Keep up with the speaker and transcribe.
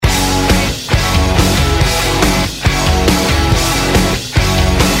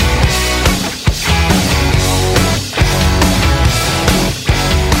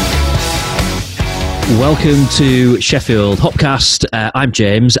welcome to Sheffield Hopcast. I'm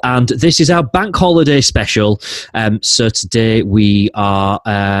James, and this is our bank holiday special. So today we are,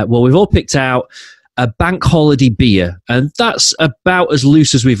 we've all picked out a bank holiday beer, and that's about as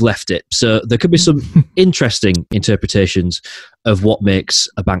loose as we've left it. So there could be some interesting interpretations of what makes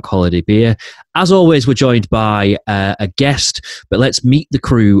a bank holiday beer. As always, we're joined by a guest, but let's meet the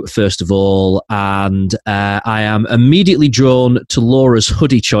crew first of all. And I am immediately drawn to Laura's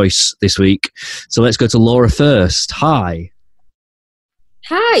hoodie choice this week. So let's go to Laura first. Hi.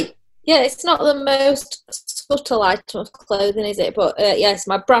 Hi. Yeah, it's not the most subtle item of clothing, is it? But yes,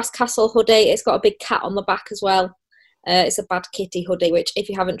 my Brass Castle hoodie. It's got a big cat on the back as well. It's a Bad Kitty hoodie, which, if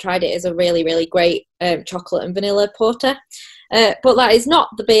you haven't tried it, is a really, really great chocolate and vanilla porter. But that is not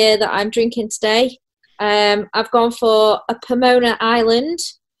the beer that I'm drinking today. I've gone for a Pomona Island,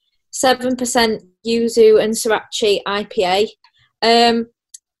 7% yuzu and sriracha IPA.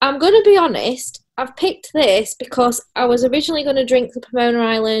 I'm going to be honest. I've picked this because I was originally going to drink the Pomona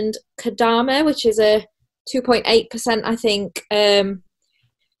Island Kadama, which is a 2.8%, I think,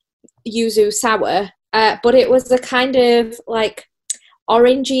 yuzu sour. But it was a kind of like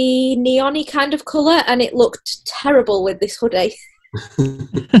orangey, neon-y kind of colour, and it looked terrible with this hoodie.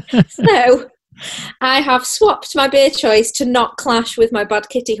 So I have swapped my beer choice to not clash with my Bad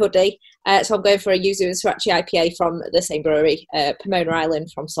Kitty hoodie. So I'm going for a yuzu and sriracha IPA from the same brewery, Pomona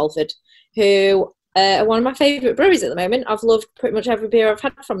Island from Salford, who are one of my favourite breweries at the moment. I've loved pretty much every beer I've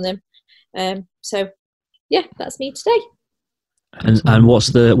had from them. So yeah, that's me today. And what's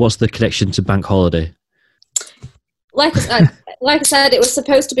the connection to bank holiday? Like I said, it was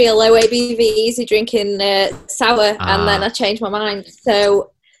supposed to be a low ABV, easy drinking sour, and then I changed my mind.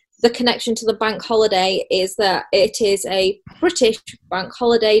 So the connection to the bank holiday is that it is a British bank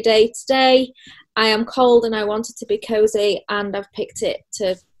holiday day today. I am cold and I want it to be cosy, and I've picked it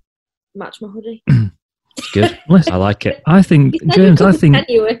to match my hoodie. Good. I like it. I think, James, I think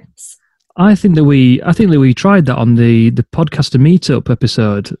that we tried that on the podcaster meetup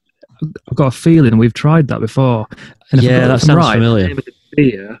episode. I've got a feeling we've tried that before. And yeah, that sounds familiar. The name of the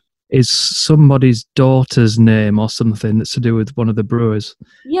beer is somebody's daughter's name or something that's to do with one of the brewers.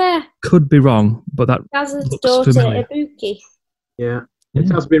 Yeah. Could be wrong, but that Gaz's looks daughter, familiar. Ibuki. Yeah. It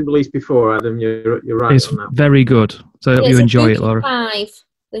has been released before, Adam. You're right It's on that. very good. So I hope you enjoy it, Laura. 5,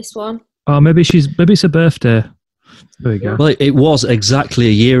 this one. Oh, maybe it's her birthday. There we go. Well, it was exactly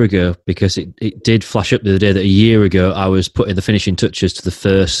a year ago, because it did flash up the other day that a year ago I was putting the finishing touches to the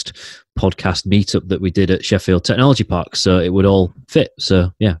first podcast meetup that we did at Sheffield Technology Park, so it would all fit.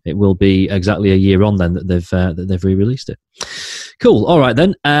 So yeah, it will be exactly a year on then that they've re-released it. Cool. All right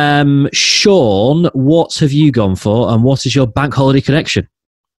then. Sean, what have you gone for, and what is your bank holiday connection?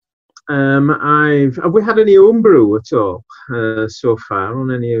 Have we had any homebrew at all so far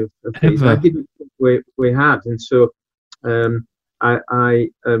on any of these? I didn't think we had, and so I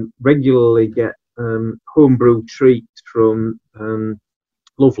regularly get homebrew treats from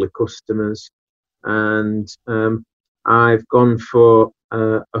lovely customers, and I've gone for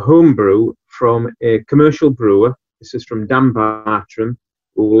a homebrew from a commercial brewer. This is from Dan Bartram,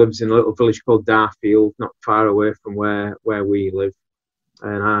 who lives in a little village called Darfield, not far away from where we live.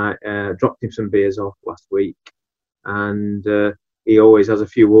 And I dropped him some beers off last week, and he always has a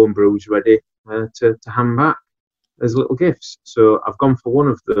few home brews ready to hand back as little gifts. So I've gone for one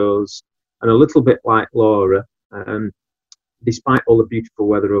of those, and a little bit like Laura, despite all the beautiful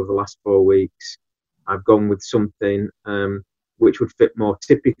weather over the last 4 weeks, I've gone with something which would fit more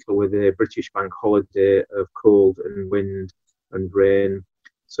typical with a British bank holiday of cold and wind and rain.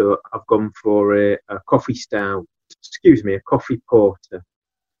 So I've gone for a coffee porter.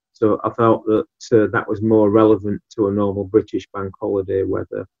 So I felt that that was more relevant to a normal British bank holiday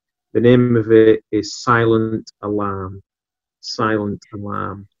weather. The name of it is Silent Alarm. Silent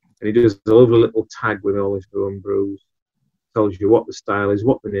Alarm. And he does a lovely little tag with all his own brews. Tells you what the style is,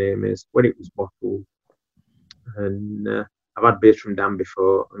 what the name is, when it was bottled. And I've had beers from Dan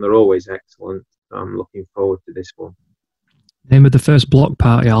before, and they're always excellent. So I'm looking forward to this one. Name of the first Block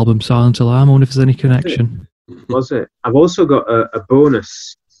Party album, Silent Alarm. I wonder if there's any connection. Was it? I've also got a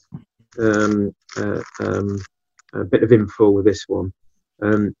bonus a bit of info with this one.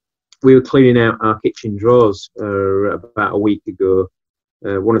 We were cleaning out our kitchen drawers about a week ago,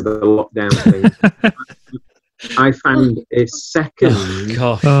 one of the lockdown things. I found a second.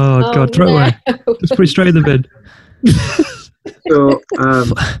 Oh God, throw away. Just put it straight in the bin. So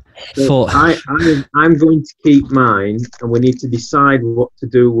I'm going to keep mine, and we need to decide what to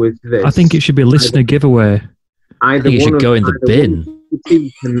do with this. I think it should be a listener giveaway. I think it should go in the bin.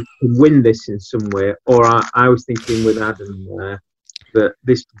 Can win this in some way, or I was thinking with Adam that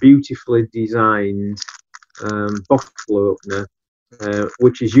this beautifully designed bottle opener,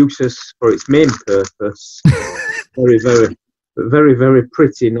 which is useless for its main purpose, very, very, very, very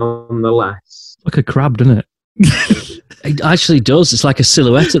pretty nonetheless. Like a crab, doesn't it? It actually does. It's like a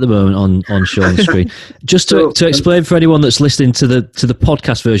silhouette at the moment on Sean's screen. Just to explain for anyone that's listening to the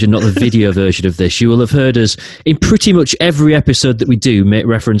podcast version, not the video version of this, you will have heard us in pretty much every episode that we do make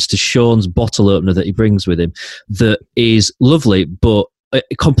reference to Sean's bottle opener that he brings with him. That is lovely, but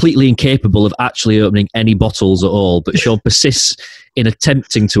completely incapable of actually opening any bottles at all. But Sean persists in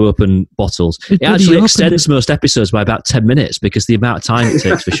attempting to open bottles. It actually extends most episodes by about 10 minutes because the amount of time it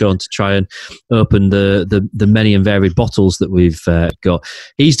takes for Sean to try and open the many and varied bottles that we've got.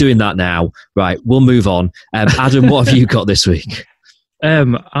 He's doing that now. Right, we'll move on. Adam, what have you got this week?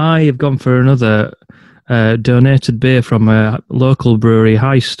 I have gone for another donated beer from a local brewery,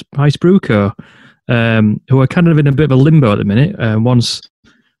 Heist Brew Co., who are kind of in a bit of a limbo at the minute. Once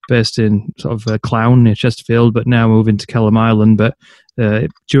based in sort of Clown near Chesterfield, but now moving to Kelham Island. But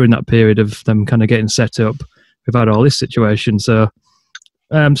during that period of them kind of getting set up, we've had all this situation. So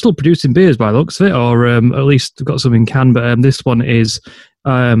still producing beers by the looks of it, or at least we've got some in can. But this one is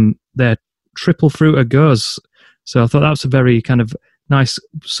their Triple Fruiter Goes. So I thought that's a very kind of nice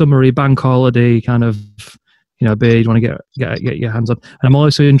summery bank holiday kind of beer you want to get your hands on. And I'm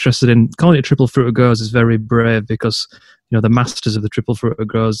also interested in calling it Triple Fruiter Goes is very brave because the masters of the Triple Fruiter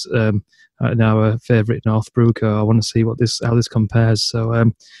Goes are now a favourite North Brew Co. I want to see how this compares.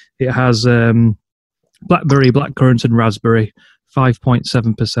 So it has blackberry, blackcurrant, and raspberry,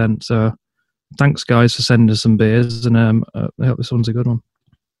 5.7%. So thanks guys for sending us some beers, and I hope this one's a good one.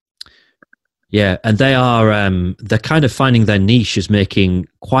 Yeah, and they are they're kind of finding their niche as making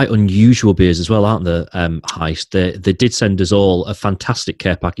quite unusual beers as well, aren't they? Heist. They did send us all a fantastic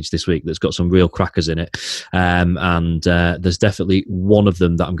care package this week that's got some real crackers in it, and there's definitely one of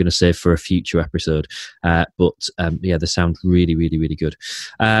them that I'm going to save for a future episode. But they sound really, really, really good.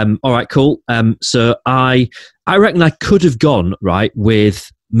 All right, cool. So I reckon I could have gone right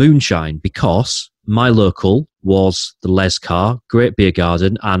with moonshine because my local was the Lescar, great beer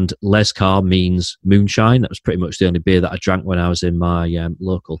garden, and Lescar means moonshine. That was pretty much the only beer that I drank when I was in my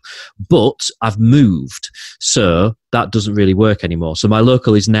local. But I've moved, so that doesn't really work anymore. So my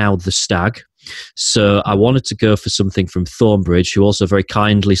local is now the Stag. So I wanted to go for something from Thornbridge, who also very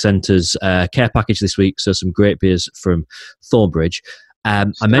kindly sent us a care package this week, so some great beers from Thornbridge.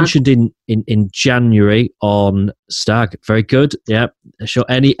 I mentioned in January on Stag. Very good. Yeah. Sure.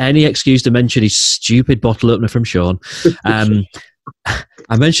 Any excuse to mention his stupid bottle opener from Sean.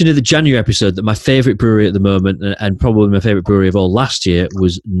 I mentioned in the January episode that my favourite brewery at the moment, and probably my favourite brewery of all last year,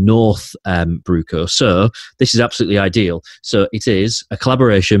 was North Brew Co. So this is absolutely ideal. So it is a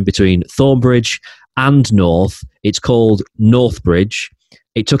collaboration between Thornbridge and North. It's called Northbridge.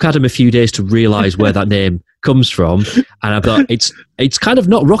 It took Adam a few days to realise where that name comes from, and I thought it's kind of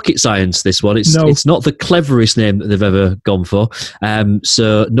not rocket science, this one. It's not the cleverest name that they've ever gone for.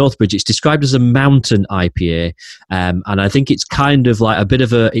 So Northbridge, it's described as a mountain IPA, and I think it's kind of like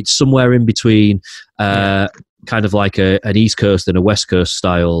it's somewhere in between kind of like an East Coast and a West Coast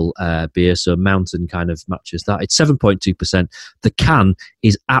style beer, so mountain kind of matches that. It's 7.2%. The can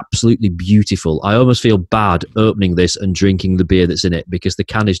is absolutely beautiful. I almost feel bad opening this and drinking the beer that's in it because the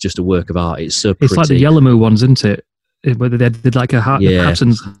can is just a work of art. It's so pretty. It's like the Yellow Moo ones, isn't it? Whether they did like the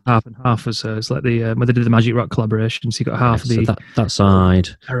patterns half and half or so. It's like the when they did the Magic Rock collaboration, so you got half the that side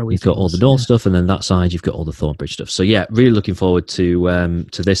you've got all the North stuff, and then that side you've got all the Thornbridge stuff. So yeah, really looking forward to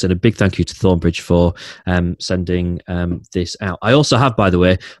this, and a big thank you to Thornbridge for sending this out. I also have, by the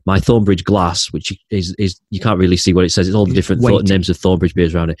way, my Thornbridge glass, which is you can't really see what it says. It's all the different names of Thornbridge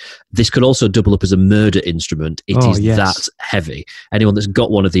beers around it. This could also double up as a murder instrument. It is that heavy. Anyone that's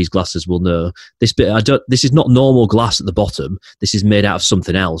got one of these glasses will know this bit. This is not normal glass at the bottom. This is made out of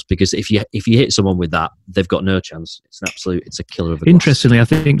something else, because if you hit someone with that, they've got no chance. It's a killer of a glass. Interestingly, I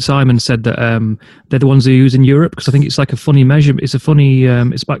think Simon said that they're the ones they use in Europe, because I think it's like a funny measure. It's a funny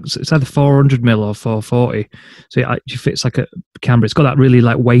it's either 400 ml or 440, so it fits like a camera. It's got that really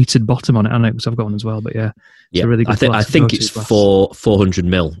like weighted bottom on it. I know because I've got one as well, but it's a really good I think it's for 400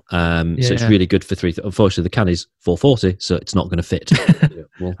 ml, so it's really good for three. Unfortunately, the can is 440, so it's not going to fit.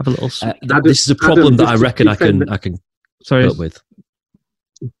 Well, have a little. This is a problem that I reckon I can. Sorry. With.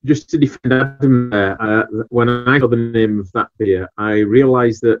 Just to defend Adam, when I saw the name of that beer, I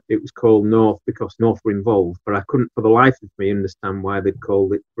realised that it was called North because North were involved, but I couldn't for the life of me understand why they'd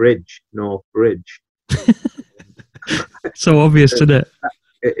called it Bridge, North Bridge. So obvious, isn't it?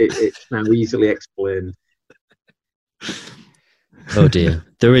 It's now easily explained. Oh dear,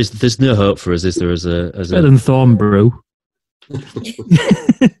 there's no hope for us, is there? As better than Thorn Brew.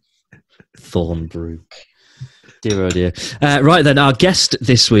 Thornbrook. Dear, oh dear. Right then, our guest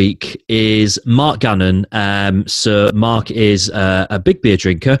this week is Mark Gannon. So Mark is a big beer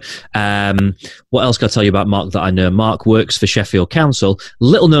drinker. What else can I tell you about Mark that I know? Mark works for Sheffield Council.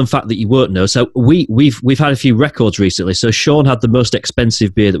 Little known fact that you won't know. So we've had a few records recently. So Sean had the most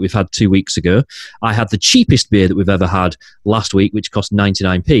expensive beer that we've had 2 weeks ago. I had the cheapest beer that we've ever had last week, which cost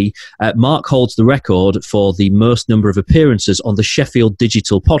 99p. Mark holds the record for the most number of appearances on the Sheffield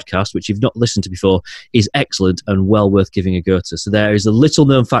Digital podcast, which you've not listened to before, is excellent and well worth giving a go to. So there is a little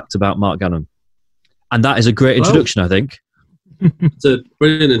known fact about Mark Gannon. And that is a great introduction, I think. It's a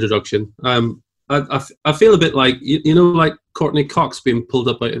brilliant introduction. I feel a bit like, like Courtney Cox being pulled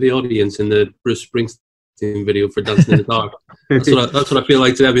up out of the audience in the Bruce Springsteen video for Dancing in the Dark. That's what I feel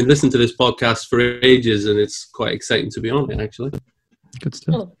like today. I've been listening to this podcast for ages, and it's quite exciting to be on it, actually. Good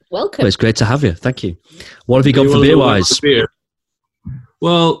stuff. Oh, welcome. Well, it's great to have you. Thank you. What have you gone for beer-wise?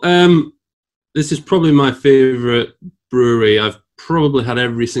 Well, this is probably my favourite brewery. I've probably had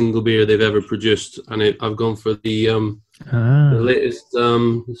every single beer they've ever produced, and I've gone for the latest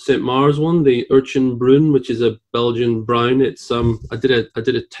St. Mars one, the Urchin Brun, which is a Belgian brown. It's I did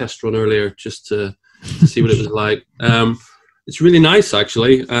a test run earlier just to see what it was like. It's really nice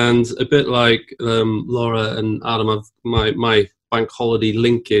actually, and a bit like Laura and Adam. My bank holiday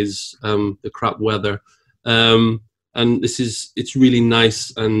link is the crap weather. And it's really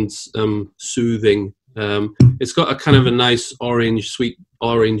nice and soothing. It's got a kind of a nice sweet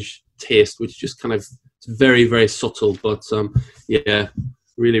orange taste, which just kind of, it's very, very subtle, but yeah,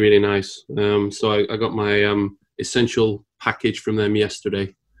 really, really nice. So I got my essential package from them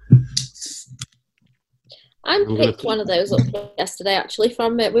yesterday. I picked one of those up yesterday, actually.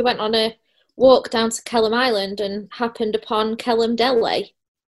 We went on a walk down to Kelham Island and happened upon Kelham Deli,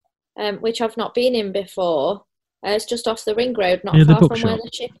 which I've not been in before. It's just off the ring road, not far from where the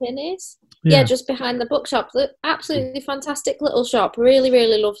Chip-In is. Yeah, just behind the bookshop. Absolutely fantastic little shop. Really,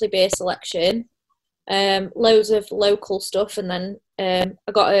 really lovely beer selection. Loads of local stuff. And then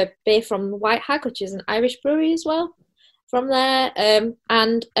I got a beer from White Hag, which is an Irish brewery as well, from there.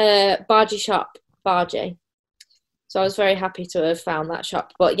 And Bargee shop, Bargee. So I was very happy to have found that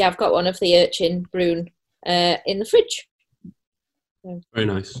shop. But yeah, I've got one of the Urchin Brun in the fridge. Very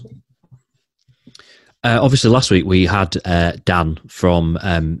nice. Obviously, last week we had Dan from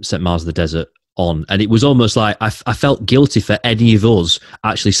St. Mars of the Desert on, and it was almost like I felt guilty for any of us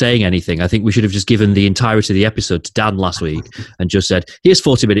actually saying anything. I think we should have just given the entirety of the episode to Dan last week and just said, here's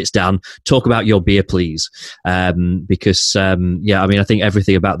 40 minutes, Dan, talk about your beer, please. Because, yeah, I mean, I think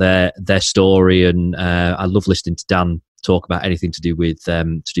everything about their story, and I love listening to Dan talk about anything to do with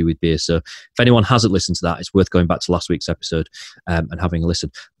beer. So if anyone hasn't listened to that, it's worth going back to last week's episode and having a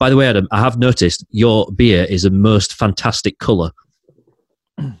listen. By the way, Adam, I have noticed your beer is a most fantastic colour.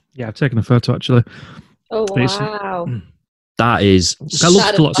 Yeah, I've taken a photo actually. Oh wow! That looks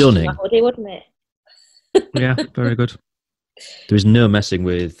stunning. Wouldn't it? Yeah, very good. There is no messing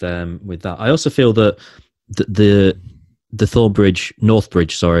with that. I also feel that the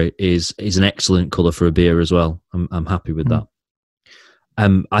Northbridge, is an excellent colour for a beer as well. I'm happy with that.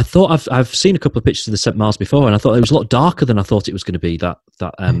 I thought I've seen a couple of pictures of the St. Mars before, and I thought it was a lot darker than I thought it was going to be. That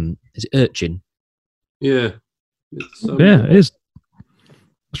is it Urchin? Yeah. Yeah, it is.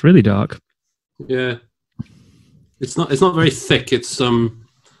 It's really dark. Yeah. It's not very thick. It's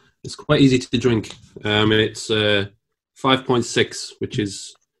quite easy to drink. It's 5.6, which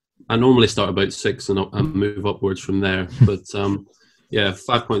is, I normally start about 6 and move upwards from there. But yeah,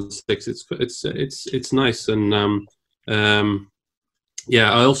 5.6. It's nice, and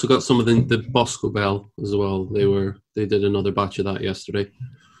yeah, I also got some of the Bosco Bell as well. They did another batch of that yesterday.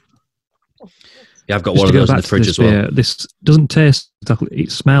 Yeah, I've got one of those in the fridge as well. This doesn't taste exactly.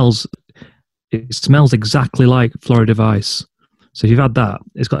 It smells exactly like Florida Vice. So if you've had that,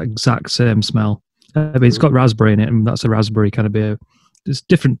 it's got exact same smell. I mean, it's got raspberry in it, and that's a raspberry kind of beer. It's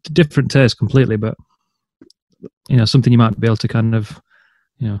different taste completely, but something you might be able to kind of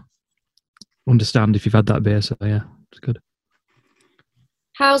understand if you've had that beer. So yeah, it's good.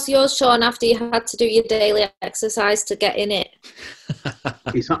 How's yours, Sean, after you had to do your daily exercise to get in it?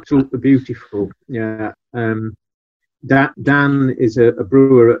 It's absolutely beautiful. Yeah. Dan is a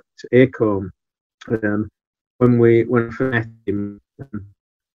brewer at Acorn. When I first met him,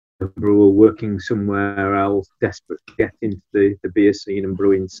 a brewer working somewhere else, desperate to get into the beer scene and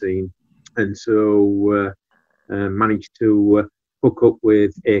brewing scene. And so managed to hook up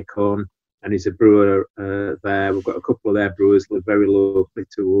with Acorn, and he's a brewer there. We've got a couple of their brewers live very locally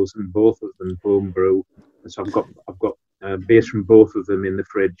to us, and both of them home brew. And so I've got beers from both of them in the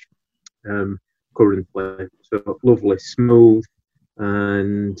fridge. currently. So lovely, smooth,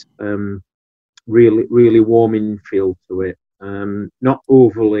 and really, really warming feel to it. Not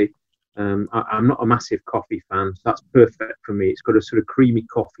overly. I'm not a massive coffee fan, so that's perfect for me. It's got a sort of creamy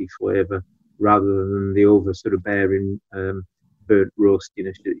coffee flavour rather than the over sort of bearing burnt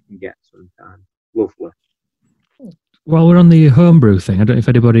roastiness that you can get sometimes. Lovely. While we're on the homebrew thing, I don't know if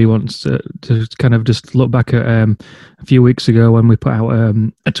anybody wants to kind of just look back at a few weeks ago when we put out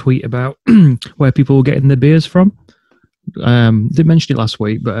a tweet about where people were getting their beers from. Didn't mention it last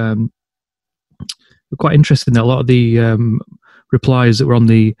week, but quite interesting that a lot of the replies that were on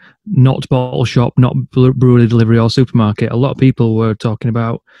the not bottle shop, not brewery delivery or supermarket, a lot of people were talking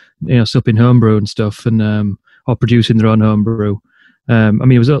about, sipping homebrew and stuff, and or producing their own homebrew. I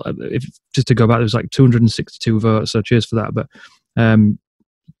mean, it was just to go back, there was like 262 votes, so cheers for that. But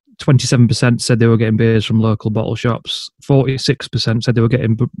 27% said they were getting beers from local bottle shops. 46% said they were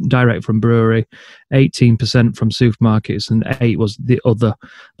getting direct from brewery. 18% from supermarkets, and 8% was the other.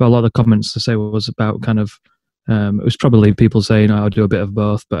 But a lot of the comments to say was about kind of it was probably people saying I'll do a bit of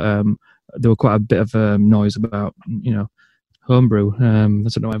both, but there were quite a bit of noise about homebrew. I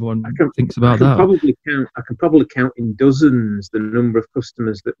don't know. Everyone thinks about that. I can probably count in dozens the number of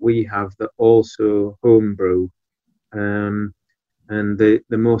customers that we have that also homebrew. And the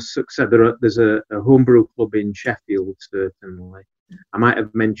most success, there's a homebrew club in Sheffield, certainly. I might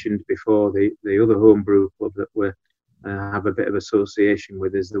have mentioned before the other homebrew club that we have a bit of association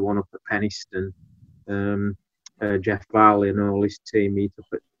with is the one up at Penistone. Jeff Barley and all his team meet up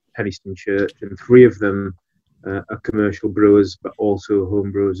at Penistone Church, and 3 of them are commercial brewers, but also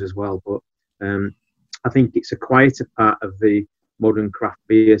home brewers as well. But I think it's a quieter part of the modern craft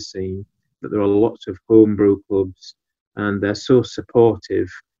beer scene that there are lots of homebrew clubs, and they're so supportive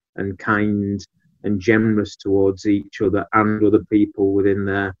and kind and generous towards each other and other people within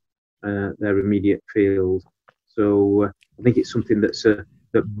their immediate field. So I think it's something that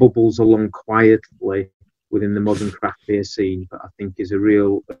bubbles along quietly within the modern craft beer scene, but I think is a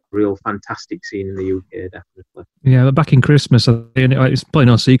real fantastic scene in the UK, definitely. Yeah, but back in Christmas, it's probably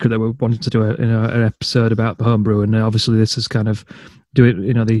no secret that we wanted to do an episode about the homebrew, and obviously this is kind of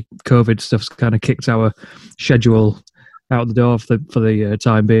the COVID stuff's kind of kicked our schedule out the door for the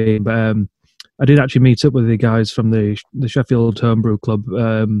time being. But I did actually meet up with the guys from the Sheffield Homebrew Club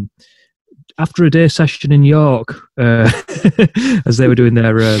after a day session in York, as they were doing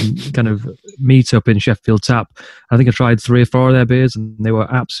their kind of meet-up in Sheffield Tap. I think I tried 3 or 4 of their beers, and they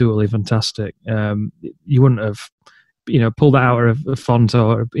were absolutely fantastic. You wouldn't have, pulled that out of a font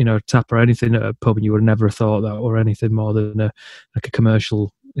or, tap or anything at a pub, and you would have never thought that or anything more than like a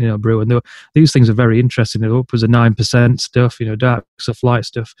commercial, brew. And these things are very interesting. There was a 9% stuff, dark stuff, light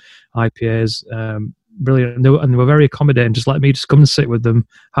stuff, IPAs, brilliant, and they were very accommodating. Just let me just come and sit with them,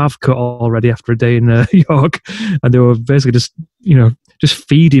 half cut already after a day in York, and they were basically just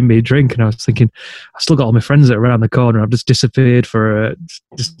feeding me drink. And I was thinking, I still got all my friends that are around the corner. I've just disappeared for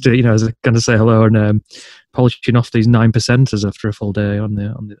as a kind of say hello and polishing off these 9%ers after a full day on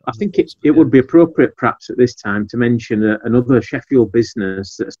the. I think it would be appropriate, perhaps at this time, to mention another Sheffield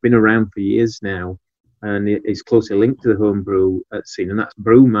business that's been around for years now, and it is closely linked to the homebrew scene, and that's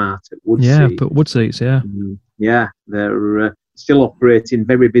Brewmart at Woodseats. Yeah, but Woodseats, yeah. Yeah, they're still operating,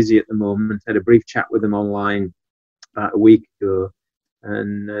 very busy at the moment. Had a brief chat with them online about a week ago,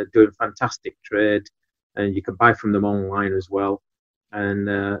 and doing fantastic trade. And you can buy from them online as well, and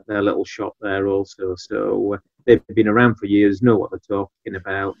their little shop there also. So they've been around for years, know what they're talking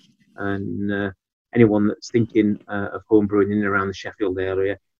about, and anyone that's thinking of homebrewing in and around the Sheffield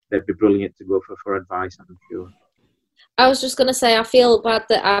area, they'd be brilliant to go for advice, I'm sure. I was just going to say, I feel bad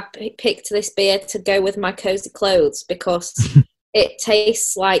that I picked this beer to go with my cozy clothes because it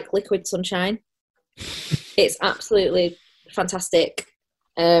tastes like liquid sunshine. It's absolutely fantastic.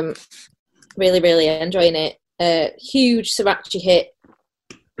 Really, really enjoying it. Huge sriracha hit,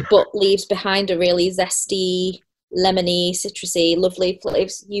 but leaves behind a really zesty, lemony, citrusy, lovely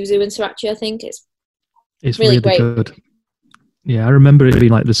flavours. Yuzu and sriracha, I think. It's really great. Good. Yeah, I remember it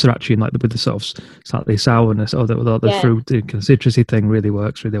being like the sriracha and like with the sort of slightly sourness or the fruit, the citrusy thing really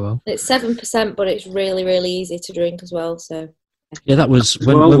works really well. It's 7%, but it's really, really easy to drink as well. So yeah, that was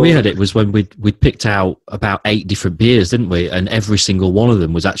when we had it. Was when we picked out about 8 different beers, didn't we? And every single one of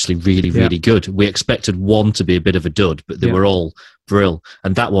them was actually really, really good. We expected one to be a bit of a dud, but they were all brill.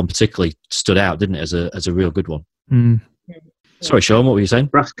 And that one particularly stood out, didn't it, as a real good one? Mm. Sorry, Sean, what were you saying?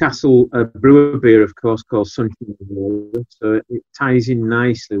 Brass Castle brewer beer, of course, called Sunshine. So it ties in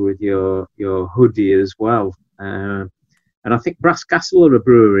nicely with your hoodie as well. And I think Brass Castle are a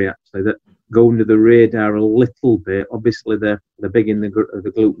brewery, actually, that go under the radar a little bit. Obviously, they're big in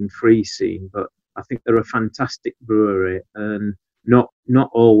the gluten-free scene, but I think they're a fantastic brewery, and not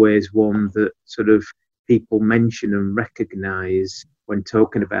always one that sort of people mention and recognise when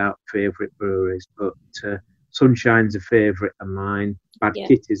talking about favourite breweries. But Sunshine's a favourite of mine. Bad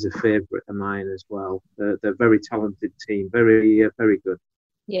Kitty's a favourite of mine as well. They're a very talented team, very good.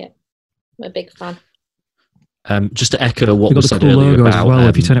 Yeah, I'm a big fan. Just to echo what was said cool earlier logo about, as well.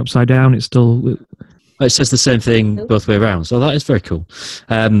 If you turn it upside down, it's still. It says the same thing both way around, so that is very cool.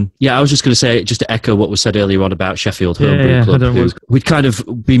 I was just going to say, just to echo what was said earlier on about Sheffield Homebrew Club, we'd kind of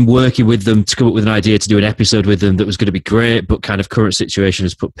been working with them to come up with an idea to do an episode with them that was going to be great, but kind of current situation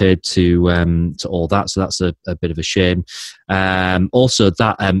has put paid to all that, so that's a bit of a shame. Also,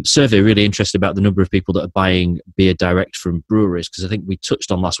 that survey really interested about the number of people that are buying beer direct from breweries, because I think we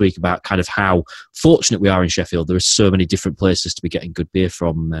touched on last week about kind of how fortunate we are in Sheffield. There are so many different places to be getting good beer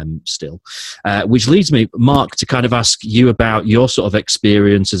from still, which leads me, Mark, to kind of ask you about your sort of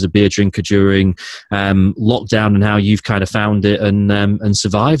experience as a beer drinker during lockdown and how you've kind of found it and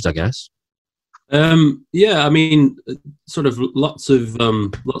survived, I guess. I mean, sort of lots of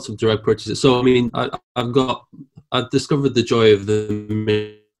direct purchases. So I mean, I've discovered the joy of the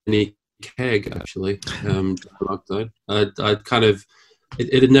mini keg actually. Lockdown, I'd kind of.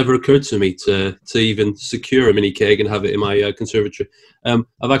 It had never occurred to me to even secure a mini keg and have it in my conservatory.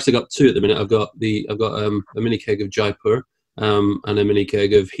 I've actually got two at the minute. I've got a mini keg of Jaipur and a mini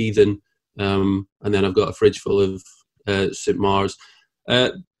keg of Heathen, and then I've got a fridge full of St. Mars.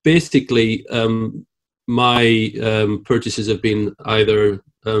 Basically, my purchases have been either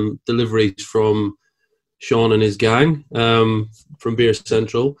deliveries from Sean and his gang from Beer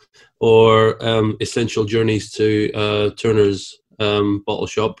Central, or essential journeys to Turner's bottle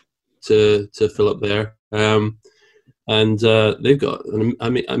shop to fill up there, and they've got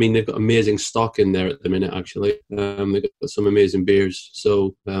they've got amazing stock in there at the minute. Actually, they've got some amazing beers.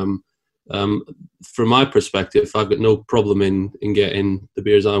 So from my perspective, I've got no problem in getting the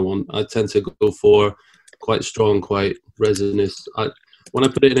beers I want. I tend to go for quite strong, quite resinous. When I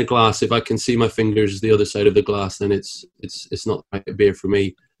put it in a glass, if I can see my fingers the other side of the glass, then it's not the right beer for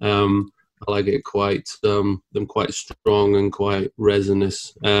me. I like it quite strong and quite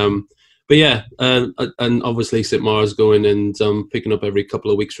resinous. But yeah, and obviously St. Mars going and picking up every couple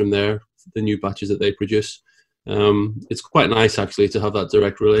of weeks from there the new batches that they produce. It's quite nice actually to have that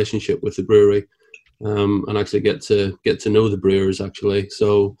direct relationship with the brewery, and actually get to know the brewers actually.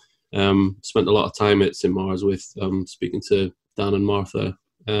 So spent a lot of time at St. Mars with speaking to Dan and Martha.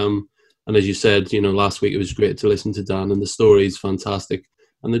 And as you said, last week it was great to listen to Dan, and the story is fantastic.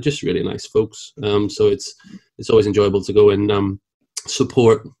 And they're just really nice folks. So it's always enjoyable to go and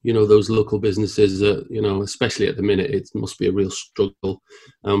support, those local businesses. Especially at the minute, it must be a real struggle.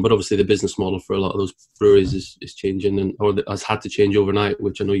 But obviously, the business model for a lot of those breweries is changing, or has had to change overnight,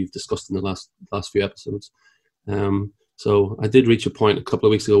 which I know you've discussed in the last few episodes. So I did reach a point a couple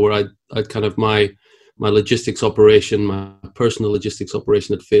of weeks ago where I'd kind of my logistics operation, my personal logistics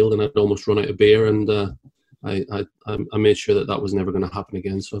operation had failed, and I'd almost run out of beer, and I made sure that was never going to happen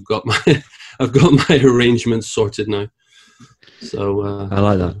again. So I've got my arrangements sorted now. So I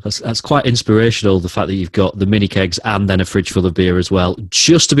like that. That's quite inspirational. The fact that you've got the mini kegs and then a fridge full of beer as well,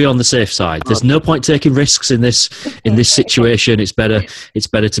 just to be on the safe side. There's no point taking risks in this situation. It's better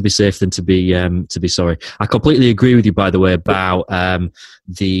to be safe than to be sorry. I completely agree with you, by the way, about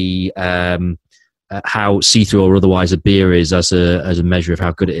how see-through or otherwise a beer is as a measure of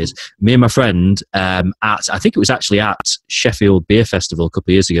how good it is. Me and my friend I think it was actually at Sheffield Beer Festival a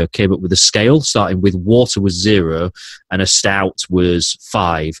couple of years ago, came up with a scale starting with water was 0 and a stout was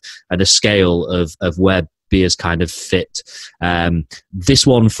 5, and a scale of where beers kind of fit. This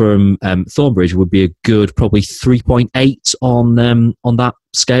one from Thornbridge would be a good probably 3.8 on that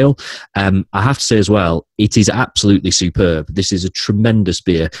scale. I have to say as well, it is absolutely superb. This is a tremendous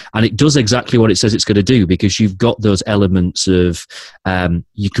beer, and it does exactly what it says it's going to do, because you've got those elements of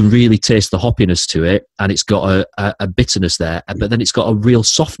you can really taste the hoppiness to it, and it's got a bitterness there, but then it's got a real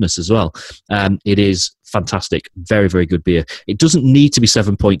softness as well. It is fantastic. Very, very good beer. It doesn't need to be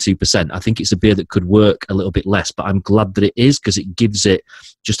 7.2%. I think it's a beer that could work a little bit less, but I'm glad that it is, because it gives it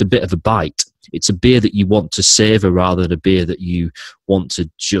just a bit of a bite. It's a beer that you want to savour rather than a beer that you want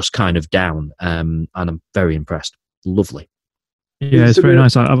to just kind of down. And I'm very impressed. Lovely. Yeah, it's very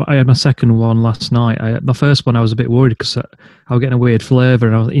nice. I had my second one last night. My first one, I was a bit worried because I was getting a weird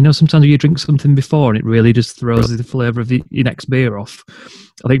flavour. And sometimes you drink something before and it really just throws the flavour of your next beer off.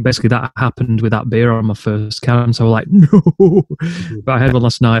 I think basically that happened with that beer on my first can. So I was like, no. But I had one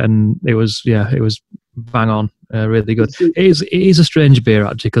last night and it was bang on, really good. It is a strange beer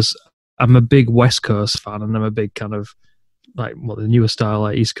actually, because I'm a big West Coast fan and I'm a big kind of like the newer style,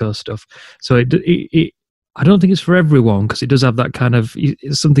 like East Coast stuff. So it I don't think it's for everyone, because it does have that kind of,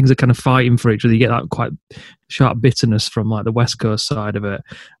 some things are kind of fighting for each other. You get that quite sharp bitterness from like the West Coast side of it,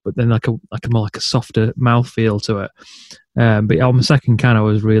 but then like a more like a softer mouthfeel to it. But on the second can, I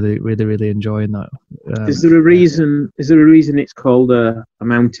was really enjoying that. Is there a reason? Is there a reason it's called a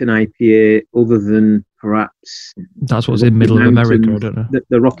mountain IPA other than perhaps that's what's in middle of America? I don't know.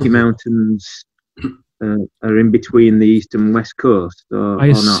 The Rocky Mountains are in between the east and west coast. I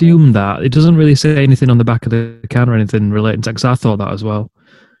assume that it doesn't really say anything on the back of the can or anything relating to that, because I thought that as well.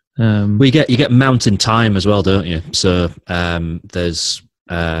 Well, you get mountain time as well, don't you? So there's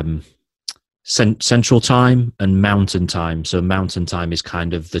central time and mountain time. So mountain time is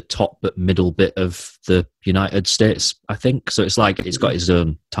kind of the top but middle bit of the United States, I think. So it's like it's got its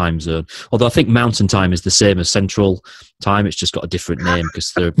own time zone. Although I think mountain time is the same as central time. It's just got a different name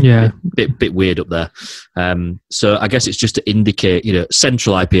because they're a bit weird up there. So I guess it's just to indicate,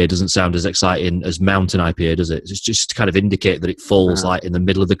 central IPA doesn't sound as exciting as mountain IPA, does it? It's just to kind of indicate that it falls like in the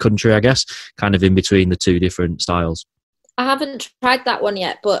middle of the country, I guess, kind of in between the two different styles. I haven't tried that one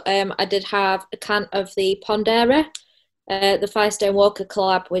yet, but I did have a can of the Pondera, the Firestone Walker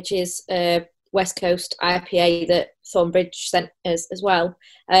collab, which is West Coast IPA that Thornbridge sent us as well.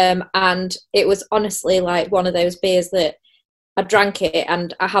 And it was honestly like one of those beers that I drank it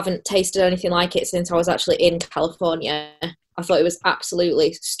and I haven't tasted anything like it since I was actually in California. I thought it was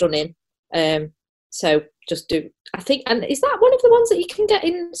absolutely stunning. So I think, and is that one of the ones that you can get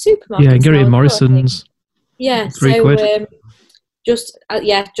in supermarkets? Yeah, you can get it in Morrison's. Yeah, £3. Just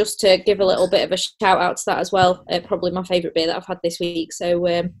to give a little bit of a shout out to that as well. Probably my favourite beer that I've had this week.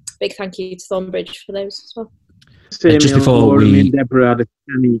 So big thank you to Thornbridge for those as well. Just before me and Deborah had a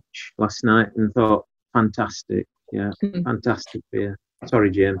can each last night and thought, fantastic, fantastic beer.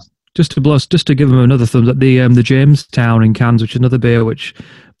 Sorry, James. Just to give them another thumbs up, the Jamestown in cans, which is another beer which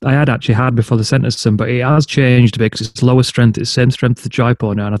I had actually had before they sent us some, but it has changed a bit because it's lower strength. It's same strength as the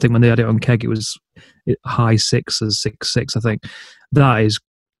Jaipur now, and I think when they had it on keg, it was high 6s, 6.6. I think that is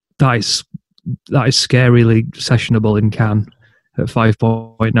scarily sessionable in can at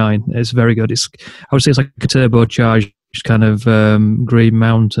 5.9. It's very good. I would say it's like a turbocharged kind of Green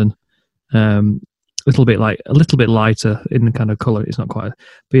Mountain. A little bit lighter in the kind of colour. It's not quite,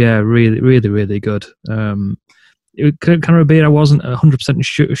 but yeah, really good. It kind of a beer I wasn't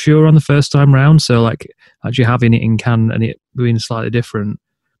 100% sure on the first time round, so like actually having it in can and it being slightly different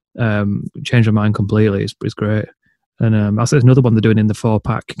changed my mind completely. It's great. And I think there's another one they're doing in the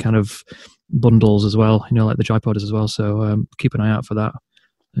 4-pack kind of bundles as well, like the Jipoders as well, so keep an eye out for that.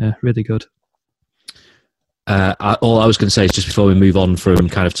 Yeah, really good. All I was going to say is just before we move on from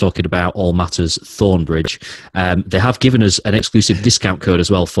kind of talking about All Matters Thornbridge, they have given us an exclusive discount code as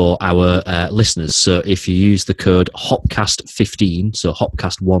well for our listeners. So if you use the code HOPCAST15, so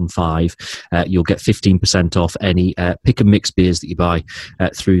HOPCAST15, you'll get 15% off any pick and mix beers that you buy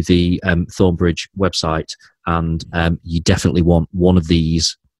through the Thornbridge website. And you definitely want one of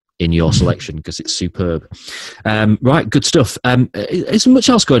these in your selection because it's superb. Right, good stuff. Isn't much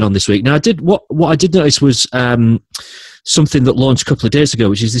else going on this week. Now, what I did notice was something that launched a couple of days ago,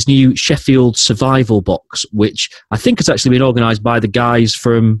 which is this new Sheffield Survival Box, which I think has actually been organised by the guys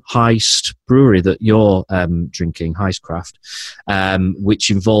from Heist Brewery that you're drinking, Heist Craft,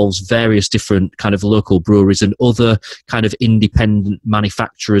 which involves various different kind of local breweries and other kind of independent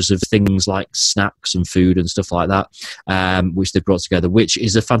manufacturers of things like snacks and food and stuff like that, which they've brought together, which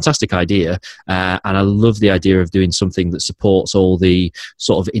is a fantastic idea. And I love the idea of doing something that supports all the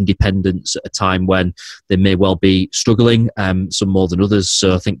sort of independents at a time when they may well be struggling, some more than others.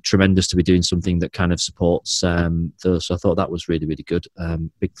 So I think tremendous to be doing something that kind of supports those. So I thought that was really, really good.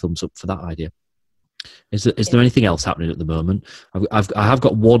 Big thumbs up for that idea. Is there anything else happening at the moment? I have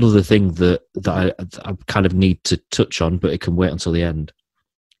got one other thing that I kind of need to touch on, but it can wait until the end.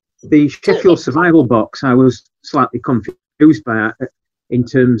 The Sheffield Survival Box, I was slightly confused by it in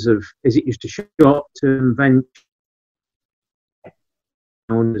terms of, is it just a short-term venture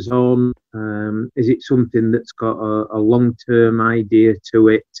on his own? Is it something that's got a long-term idea to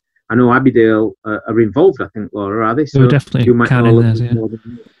it? I know Abbeydale are involved, I think, Laura, are they? So definitely you might know a little more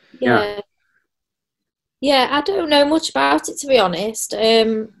Yeah, I don't know much about it, to be honest.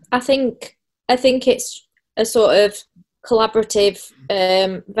 I think it's a sort of collaborative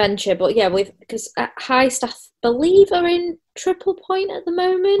venture, but yeah, because Heist, I believe, are in Triple Point at the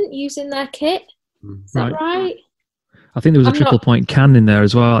moment using their kit. Is that right? I think there was a Triple Point can in there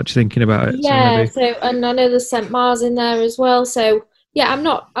as well, actually thinking about it. Yeah, so and I know there's St. Mars in there as well. So yeah, I'm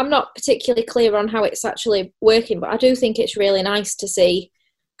not particularly clear on how it's actually working, but I do think it's really nice to see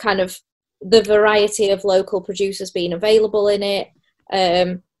kind of the variety of local producers being available in it.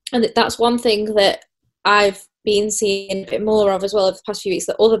 And that's one thing that I've been seeing a bit more of as well over the past few weeks,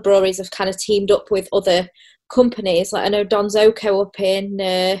 that other breweries have kind of teamed up with other companies. Like I know Don Zoco up in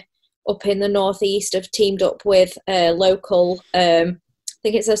the northeast have teamed up with a local, I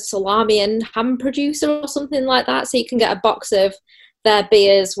think it's a salami and ham producer or something like that. So you can get a box of their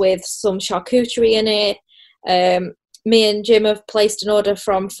beers with some charcuterie in it. Me and Jim have placed an order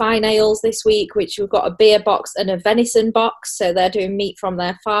from Fine Ales this week, which we've got a beer box and a venison box. So they're doing meat from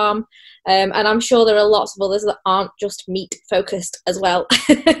their farm. And I'm sure there are lots of others that aren't just meat focused as well.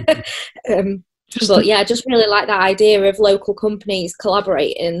 But yeah, I just really like that idea of local companies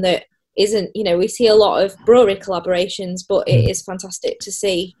collaborating. That isn't, we see a lot of brewery collaborations, but it is fantastic to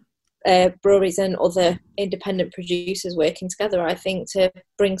see breweries and other independent producers working together, I think, to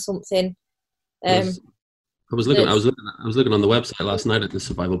bring something. I was looking on the website last night at the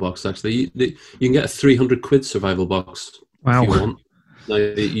survival box. Actually, you can get a 300 quid survival box. Wow. If you want. Now,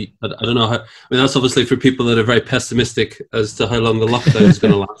 I don't know how. I mean, that's obviously for people that are very pessimistic as to how long the lockdown is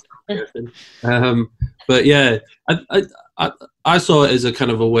going to last. But yeah, I saw it as a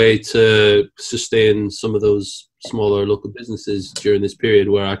kind of a way to sustain some of those smaller local businesses during this period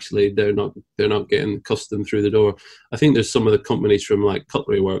where actually they're not getting custom through the door. I think there's some of the companies from like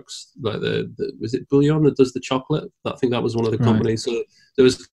Cutlery Works, like was it Bouillon that does the chocolate? I think that was one of the companies. So there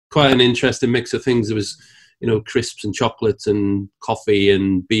was quite an interesting mix of things. There was, crisps and chocolates and coffee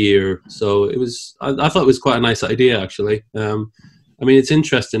and beer. So it was, I thought it was quite a nice idea actually. I mean, it's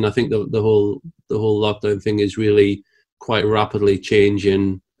interesting. I think the whole lockdown thing is really quite rapidly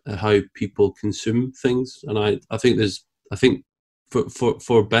changing how people consume things, and I think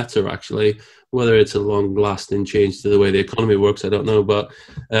for better actually. Whether it's a long-lasting change to the way the economy works, I don't know, but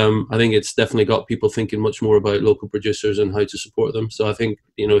I think it's definitely got people thinking much more about local producers and how to support them. So I think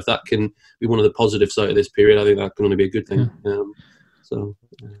if that can be one of the positive side of this period, I think that can only be a good thing.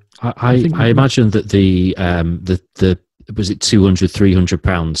 I imagine that the was it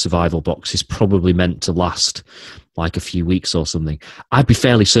 £200-300 survival box is probably meant to last like a few weeks or something. I'd be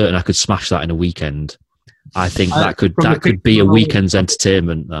fairly certain I could smash that in a weekend. I think that could be a weekend's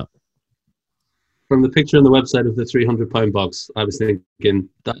entertainment. That from the picture on the website of the £300 box, I was thinking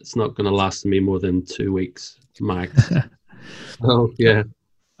that's not going to last me more than 2 weeks max. Oh yeah,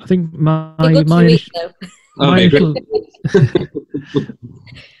 I think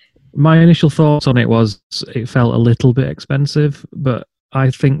my initial thoughts on it was it felt a little bit expensive, but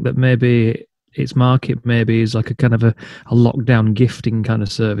I think that maybe its market maybe is like a kind of a lockdown gifting kind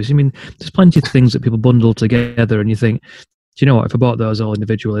of service. I mean, there's plenty of things that people bundle together and you think, do you know what, if I bought those all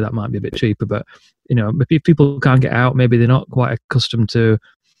individually, that might be a bit cheaper. But, if people can't get out, maybe they're not quite accustomed to,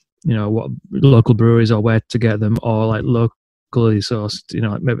 what local breweries or where to get them, or like locally sourced,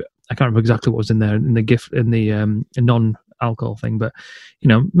 maybe, I can't remember exactly what was in there in the gift, in the non-alcohol thing. But,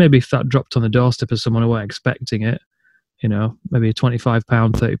 maybe if that dropped on the doorstep as someone who weren't expecting it, maybe a £25,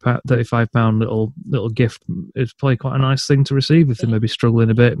 £35 little gift is probably quite a nice thing to receive if they're maybe struggling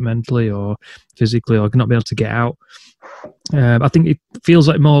a bit mentally or physically or not be able to get out. I think it feels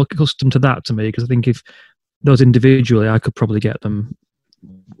like more accustomed to that to me, because I think if those individually, I could probably get them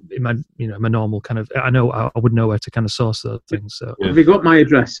in my my normal kind of. I know I would know where to kind of source those things. So have you got my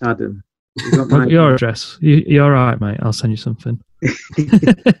address, Adam? Your address? You're all right, mate. I'll send you something.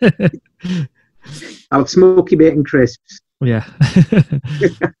 I'll smoky bacon crisps. Yeah.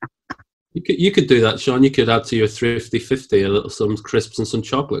 You could do that, Sean. You could add to your thrifty 50 some crisps and some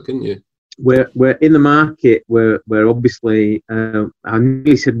chocolate, couldn't you? We're in the market. We're obviously. I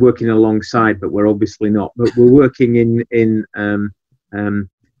nearly said working alongside, but we're obviously not. But we're working in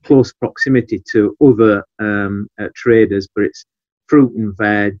close proximity to other traders. But it's fruit and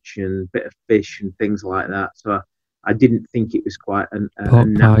veg and bit of fish and things like that. So I didn't think it was quite a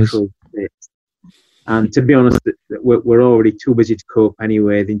natural fit. And to be honest, we're already too busy to cope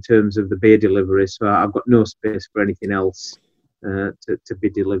anyway in terms of the beer delivery. So I've got no space for anything else to be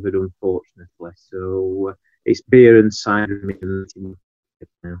delivered, unfortunately. So it's beer and cider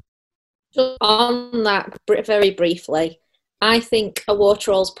now. So on that, very briefly, I think a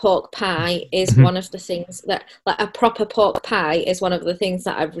Waterall's pork pie is one of the things that, like a proper pork pie is one of the things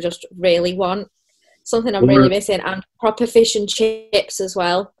that I just really want. Something I'm really missing, and proper fish and chips as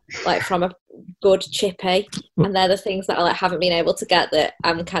well, like from a good chippy. And they're the things that I haven't been able to get, that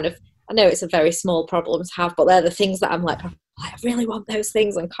I'm kind of, I know it's a very small problem to have, but they're the things that I'm like, I really want those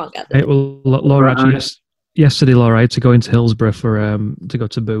things and can't get them. Hey, well, Laura, actually, yesterday, Laura, I had to go into Hillsborough to go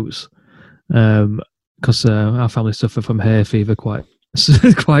to Boots, because our family suffer from hay fever quite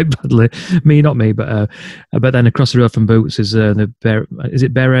quite badly. Not me, but then across the road from Boots is the is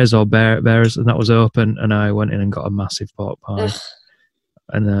it Beres or Bears, and that was open, and I went in and got a massive pork pie. Ugh.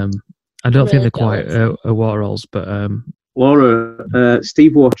 And I don't think they're quite Wateralls, but Laura,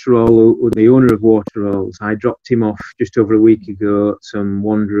 Steve Waterall, the owner of Wateralls, I dropped him off just over a week ago, some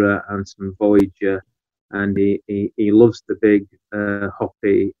Wanderer and some Voyager, and he loves the big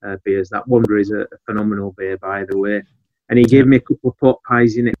hoppy beers. That Wanderer is a phenomenal beer, by the way, and he gave me a couple of pot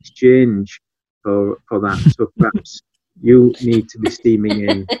pies in exchange for that. So perhaps you need to be steaming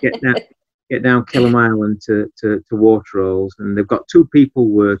in. Get down Kellam Island to Wateralls, and they've got 2 people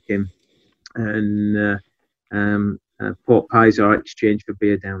working, and pork pies are exchanged for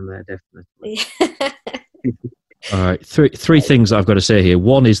beer down there, definitely. All right, three things I've got to say here.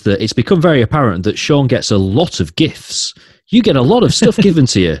 One is that it's become very apparent that Sean gets a lot of gifts. You get a lot of stuff given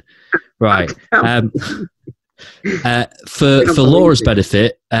to you, right? For Laura's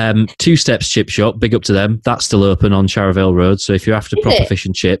benefit, Two Steps Chip Shop, big up to them. That's still open on Charivale Road. So if you're after proper fish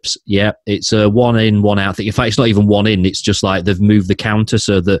and chips, it's a 1 in, 1 out thing. In fact, it's not even 1 in. It's just like they've moved the counter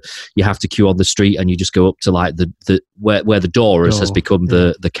so that you have to queue on the street, and you just go up to like the where the door has become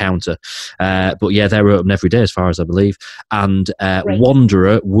the counter. But yeah, they're open every day as far as I believe. And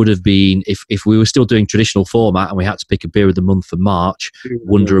Wanderer would have been, if we were still doing traditional format and we had to pick a beer of the month for March,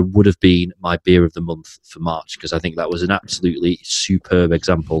 Wanderer would have been my beer of the month for March, because I think that was an absolutely superb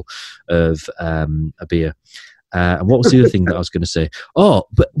example of a beer. And what was the other thing that I was going to say? Oh,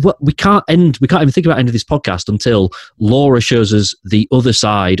 but we can't even think about ending this podcast until Laura shows us the other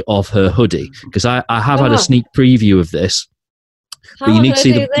side of her hoodie, because I have had a sneak preview of this. But you need to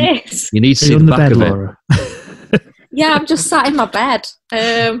see the back of Laura? It. Yeah, I'm just sat in my bed.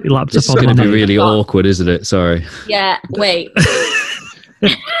 It's going to be really awkward, isn't it? Sorry. Yeah, wait.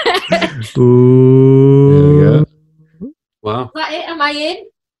 Ooh. There we go. Wow. Is that it? Am I in?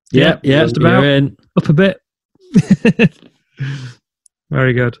 Yeah, just about. You're in. Up a bit.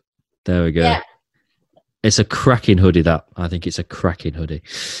 Very good. There we go. Yeah. It's a cracking hoodie, that. I think it's a cracking hoodie.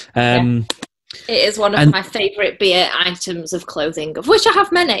 It is one of my favourite beer items of clothing, of which I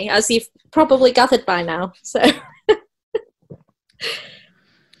have many, as you've probably gathered by now. So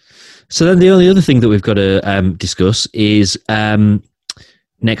then the only other thing that we've got to discuss is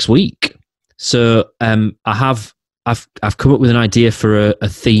next week. So I've come up with an idea for a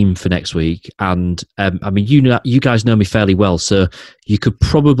theme for next week, and I mean, you guys know me fairly well, so you could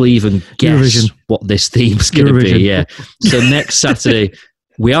probably even guess what this theme's going to be. Yeah. So next Saturday,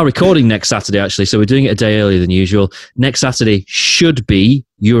 we are recording next Saturday actually, so we're doing it a day earlier than usual. Next Saturday should be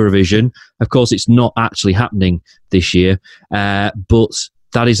Eurovision. Of course, it's not actually happening this year, but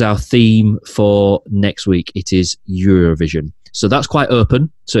that is our theme for next week. It is Eurovision. So that's quite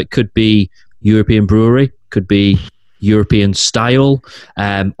open. So it could be European brewery, could be European style.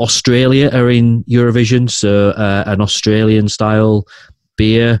 Australia are in Eurovision, so an Australian style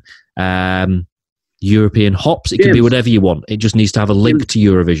beer. European hops. It can be whatever you want. It just needs to have a link to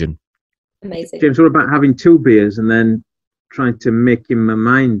Eurovision. Amazing. James, what about having 2 beers and then trying to make him my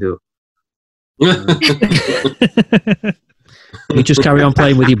mind up? You just carry on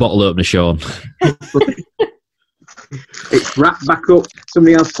playing with your bottle opener, Sean. It's wrapped back up.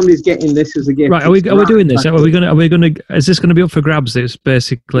 Somebody's getting this as a gift. Right? Are we doing this? Are we going to? Is this going to be up for grabs? It's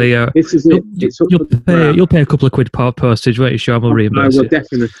basically. This is it. You'll pay a couple of quid postage, won't you, Sean? We'll reimburse I will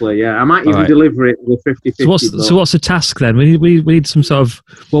definitely. Yeah, I might even deliver it with 50-50. So what's the task then? We need some sort of.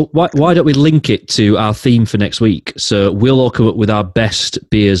 Well, why don't we link it to our theme for next week? So we'll all come up with our best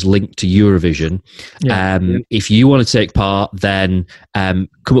beers linked to Eurovision. Yeah. If you want to take part, then come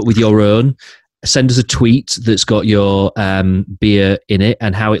up with your own. Send us a tweet that's got your beer in it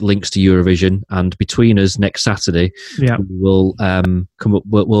and how it links to Eurovision. And between us next Saturday, we'll come up.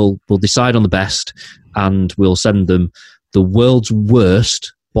 We'll decide on the best, and we'll send them the world's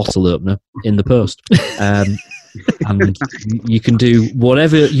worst bottle opener in the post. And you can do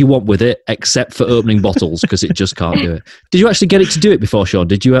whatever you want with it, except for opening bottles, because it just can't do it. Did you actually get it to do it before, Sean?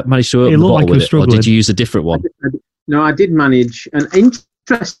 Did you manage to open the bottle with it, or did you use a different one? No, I did manage. And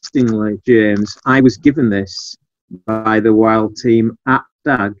interestingly, James, I was given this by the Wild team at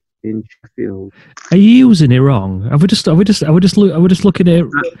Dag in Sheffield. Are you using it wrong? Are we just looking at it?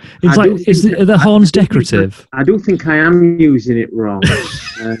 It's like, are the horns decorative? I don't think I am using it wrong,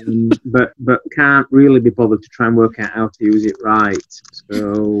 but can't really be bothered to try and work out how to use it right.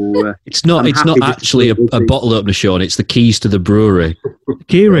 So it's not actually a bottle opener, Sean. It's the keys to the brewery.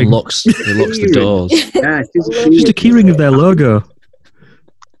 Keyring. It locks the doors. Yeah, just a keyring of their logo.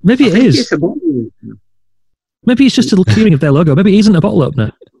 Maybe it is. Maybe it's just a keyring of their logo. Maybe it isn't a bottle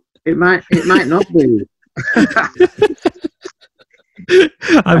opener. It might not be.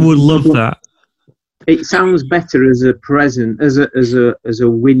 I would love that. It sounds better as a present, as a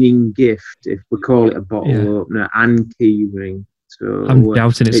winning gift, if we call it a bottle opener and key ring. So I'm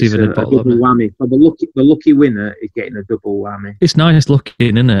doubting it's even a bottle opener. Whammy. For the lucky winner is getting a double whammy. It's nice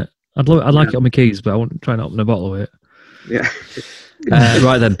looking, isn't it? I'd like it on my keys, but I won't try and open a bottle of it. Yeah.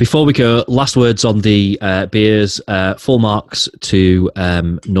 Right then, before we go, last words on the beers. Full marks to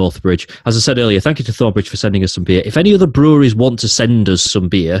Northbridge. As I said earlier, thank you to Thornbridge for sending us some beer. If any other breweries want to send us some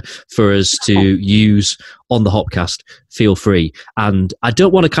beer for us to use on the Hopcast, feel free. And I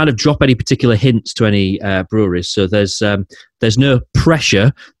don't want to kind of drop any particular hints to any breweries, so there's no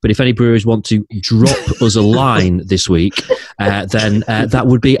pressure, but if any breweries want to drop us a line this week, then that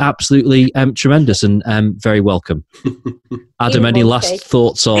would be absolutely tremendous and very welcome. Adam, any last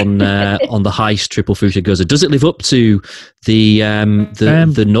thoughts on the Heist Triple Fuchsia Goza? Does it live up to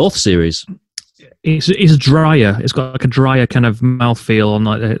the North series? It's drier. It's got like a drier kind of mouthfeel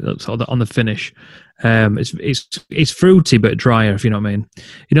on the finish. It's fruity but drier, if you know what I mean.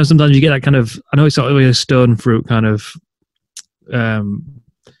 You know, sometimes you get that kind of, I know it's not really a stone fruit kind of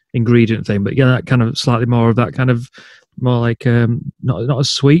ingredient thing, but yeah, that kind of slightly more of that kind of more like not as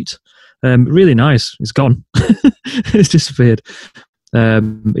sweet. Really nice. It's gone. It's disappeared.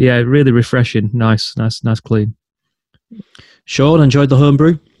 Yeah, really refreshing. Nice, clean. Sean, enjoyed the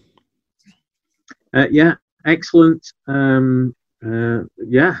homebrew? Yeah, excellent.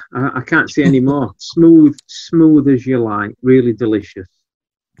 Yeah, I can't see any more. Smooth as you like. Really delicious.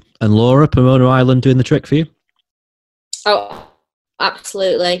 And Laura, Pomona Island doing the trick for you? Oh,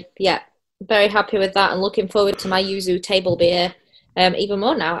 absolutely. Yeah, very happy with that and looking forward to my Yuzu table beer even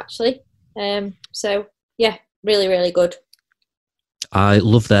more now, actually. So, yeah, really, really good. I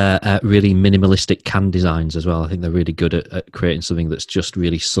love their really minimalistic can designs as well. I think they're really good at creating something that's just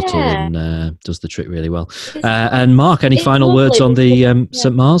really subtle and does the trick really well. And Mark, any final words on the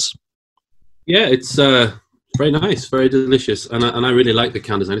St. Mars? Yeah, it's very nice, very delicious. And I really like the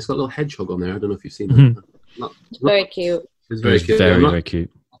can design. It's got a little hedgehog on there. I don't know if you've seen that. Very cute. It's very cute. Very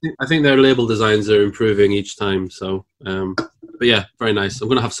cute. I think their label designs are improving each time. So, but yeah, very nice. I'm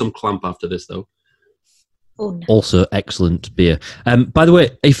going to have some clamp after this, though. Oh, no. Also excellent beer. By the way,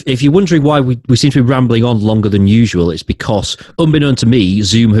 if you're wondering why we seem to be rambling on longer than usual, it's because, unbeknown to me,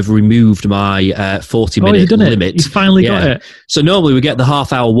 Zoom have removed my 40-minute limit. You finally got it. So normally we get the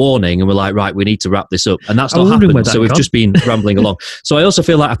half-hour warning and we're like, right, we need to wrap this up. And that's not happened, so we've just been rambling along. So I also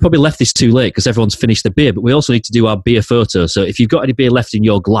feel like I've probably left this too late because everyone's finished the beer, but we also need to do our beer photo. So if you've got any beer left in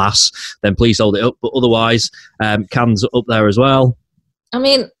your glass, then please hold it up. But otherwise, cans up there as well. I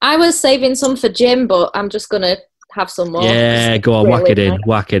mean, I was saving some for Jim, but I'm just going to have some more. Yeah, go on, whack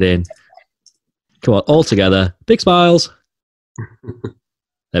it in. Come on, all together. Big smiles.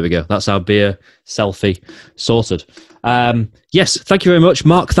 There we go. That's our beer selfie sorted. Yes, thank you very much.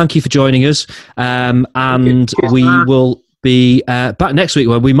 Mark, thank you for joining us. And we will be back next week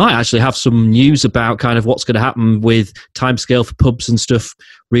where we might actually have some news about kind of what's going to happen with timescale for pubs and stuff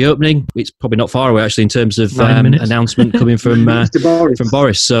reopening. It's probably not far away actually in terms of announcement coming from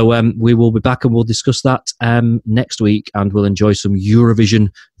Boris. So we will be back and we'll discuss that next week and we'll enjoy some Eurovision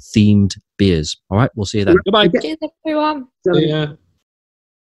themed beers. All right, we'll see you then. Goodbye. Cheers, everyone. See ya.